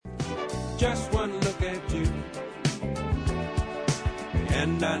just one look at you.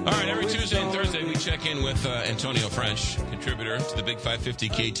 And I know all right, every Tuesday and Thursday we check in with Antonio French, contributor to the Big 550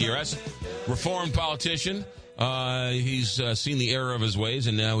 KTRS, reformed politician. He's seen the error of his ways,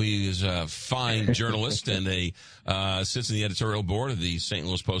 and now he is a fine journalist and sits in the editorial board of the St.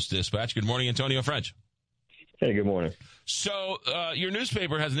 Louis Post-Dispatch. Good morning, Antonio French. Hey, good morning. So your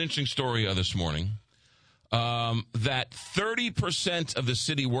newspaper has an interesting story this morning that 30% of the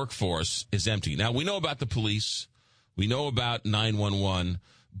city workforce is empty. Now, we know about the police. We know about 911,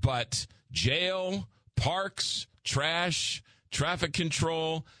 but jail, parks, trash, traffic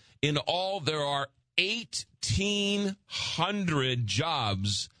control, in all there are 1,800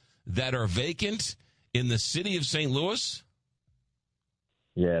 jobs that are vacant in the city of St. Louis.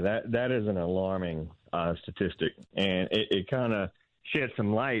 Yeah, that is an alarming statistic, and it kind of sheds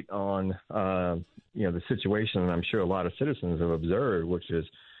some light on the situation, and I'm sure a lot of citizens have observed, which is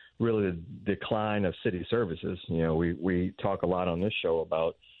really the decline of city services. We talk a lot on this show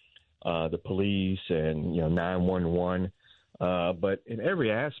about the police and 911. But in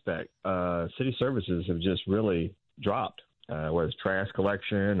every aspect, city services have just really dropped, whether it's trash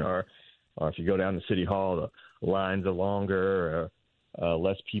collection or if you go down to City Hall, the lines are longer,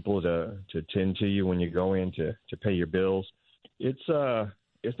 less people to tend to you when you go in to pay your bills. It's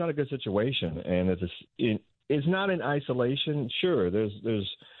not a good situation, and it's not in isolation. Sure, there's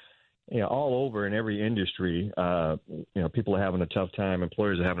all over in every industry, people are having a tough time,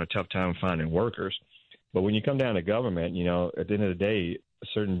 employers are having a tough time finding workers. But when you come down to government, at the end of the day,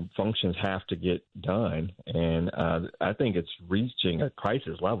 certain functions have to get done. And I think it's reaching a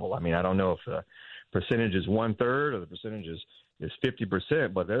crisis level. I mean, I don't know if the percentage is 1/3 or the percentage is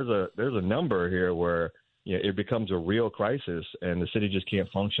 50%, but there's a number here where it becomes a real crisis, and the city just can't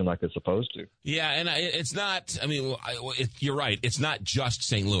function like it's supposed to. Yeah, and it's not. I mean, you're right. It's not just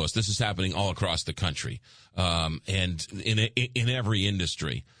St. Louis. This is happening all across the country, and in every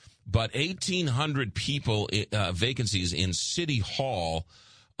industry. But 1,800 people vacancies in City Hall.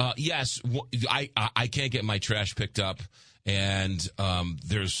 Yes, I can't get my trash picked up, and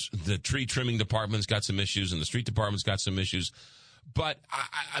there's the tree trimming department's got some issues, and the street department's got some issues. But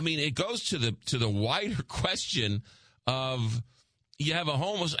I mean, it goes to the wider question of you have a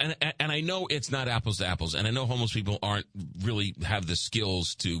homeless, and I know it's not apples to apples, and I know homeless people aren't really have the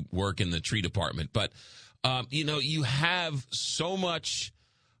skills to work in the tree department, but you have so much.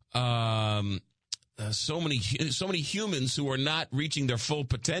 So many humans who are not reaching their full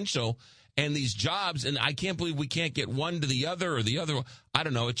potential, and these jobs, and I can't believe we can't get one to the other or the other. I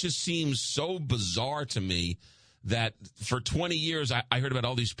don't know. It just seems so bizarre to me that for 20 years I heard about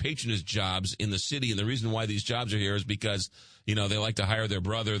all these patronage jobs in the city, and the reason why these jobs are here is because they like to hire their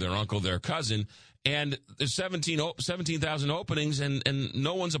brother, their uncle, their cousin, and there's 17,000 openings, and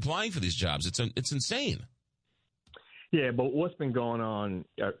no one's applying for these jobs. It's insane. Yeah, but what's been going on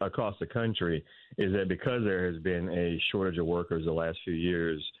across the country is that because there has been a shortage of workers the last few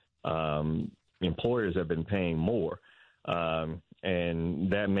years, employers have been paying more,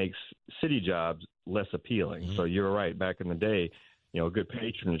 and that makes city jobs less appealing. Mm-hmm. So you're right. Back in the day, a good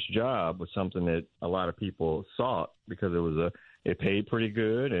patronage job was something that a lot of people sought because it paid pretty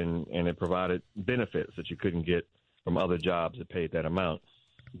good and it provided benefits that you couldn't get from other jobs that paid that amount.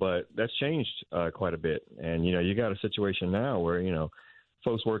 But that's changed quite a bit. And, you got a situation now where,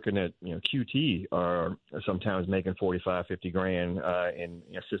 folks working at, QT are sometimes making 45, 50 grand in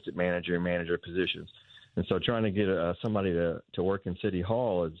assistant manager and manager positions. And so trying to get somebody to work in City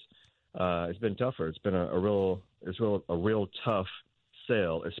Hall it's been tougher. It's been a real tough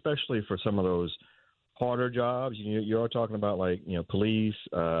sell, especially for some of those harder jobs. You're talking about like, police,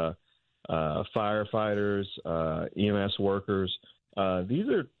 firefighters, EMS workers. These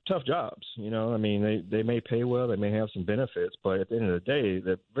are tough jobs, they may pay well, they may have some benefits, but at the end of the day,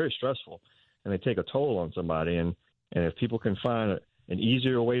 they're very stressful and they take a toll on somebody. And if people can find an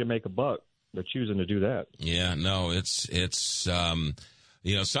easier way to make a buck, they're choosing to do that. Yeah, no, it's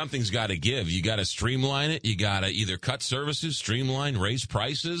something's got to give. You got to streamline it. You got to either cut services, streamline, raise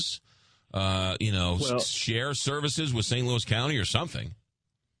prices, share services with St. Louis County or something.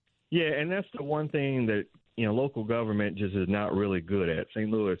 Yeah, and that's the one thing that, local government just is not really good at. St.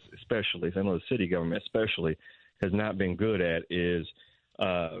 Louis City government especially, has not been good at is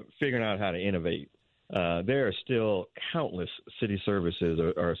figuring out how to innovate. There are still countless city services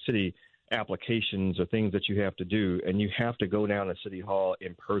or city applications or things that you have to do, and you have to go down to City Hall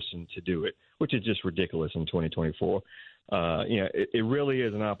in person to do it, which is just ridiculous in 2024. It really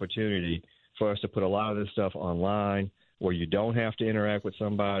is an opportunity for us to put a lot of this stuff online, where you don't have to interact with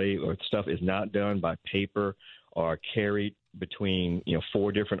somebody, or stuff is not done by paper or carried between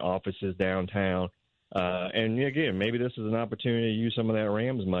 4 different offices downtown. And again, maybe this is an opportunity to use some of that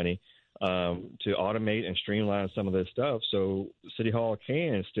Rams money to automate and streamline some of this stuff, so City Hall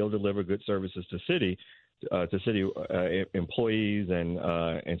can still deliver good services to city employees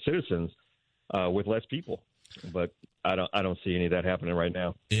and citizens with less people. But I don't see any of that happening right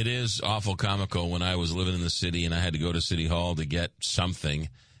now. It is awful comical when I was living in the city and I had to go to City Hall to get something.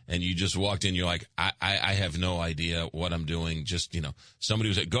 And you just walked in, you're like, I have no idea what I'm doing. Just, somebody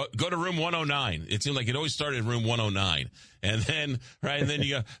was like, go to room 109. It seemed like it always started in room 109. And then, right, and then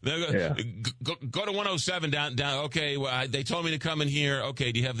you go to 107 down. Okay, well, they told me to come in here.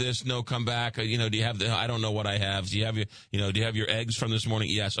 Okay, do you have this? No, come back. Do you have I don't know what I have. Do you have your eggs from this morning?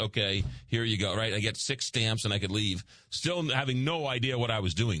 Yes. Okay, here you go. Right, I get 6 stamps and I could leave, still having no idea what I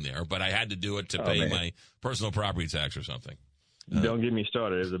was doing there, but I had to do it to pay my personal property tax or something. Don't get me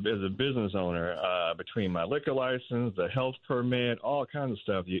started. As a business owner, between my liquor license, the health permit, all kinds of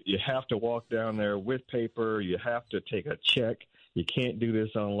stuff, you have to walk down there with paper. You have to take a check. You can't do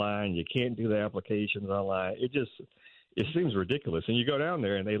this online. You can't do the applications online. It seems ridiculous. And you go down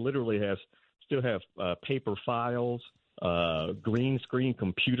there, and they literally still have paper files, green screen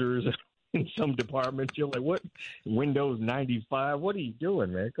computers in some departments. You're like, what? Windows 95? What are you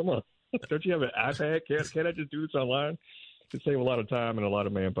doing, man? Come on. Don't you have an iPad? Can't I just do this online? To save a lot of time and a lot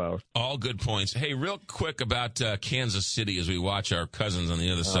of manpower. All good points. Hey, real quick about Kansas City as we watch our cousins on the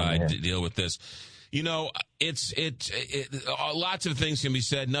other side deal with this. It's lots of things can be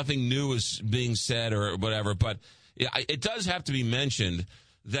said. Nothing new is being said or whatever, but it does have to be mentioned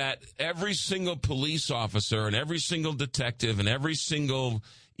that every single police officer and every single detective and every single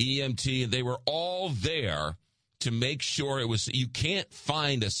EMT, they were all there to make sure you can't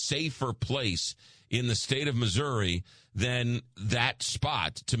find a safer place in the state of Missouri than that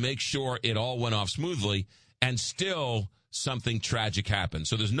spot to make sure it all went off smoothly, and still something tragic happened.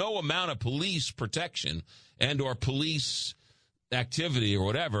 So there's no amount of police protection and or police activity or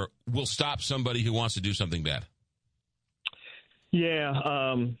whatever will stop somebody who wants to do something bad. Yeah,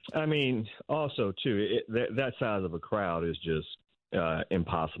 also, too, that size of a crowd is just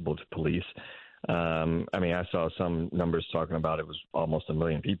impossible to police. I saw some numbers talking about it was almost 1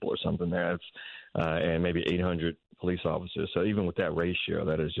 million people or something there, and maybe 800 police officers. So even with that ratio,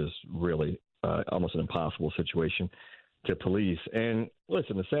 that is just really almost an impossible situation to police. And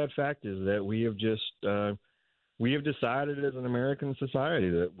listen, the sad fact is that we have decided as an American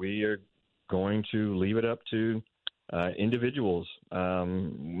society that we are going to leave it up to individuals, no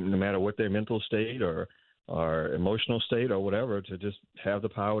matter what their mental state or emotional state or whatever, to just have the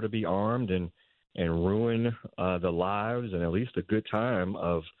power to be armed and ruin the lives and at least the good time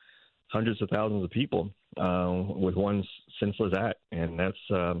of hundreds of thousands of people with one senseless act. And that's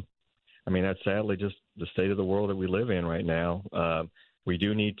sadly just the state of the world that we live in right now. We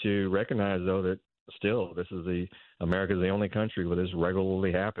do need to recognize, though, that still America is the only country where this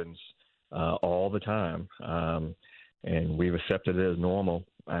regularly happens all the time. And we've accepted it as normal.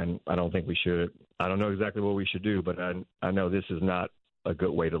 And I don't think we should. I don't know exactly what we should do, but I know this is not a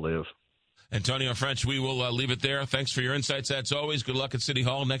good way to live. Antonio French, we will leave it there. Thanks for your insights. As always, good luck at City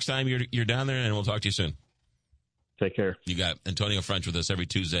Hall next time you're down there, and we'll talk to you soon. Take care. You got Antonio French with us every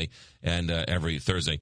Tuesday and every Thursday.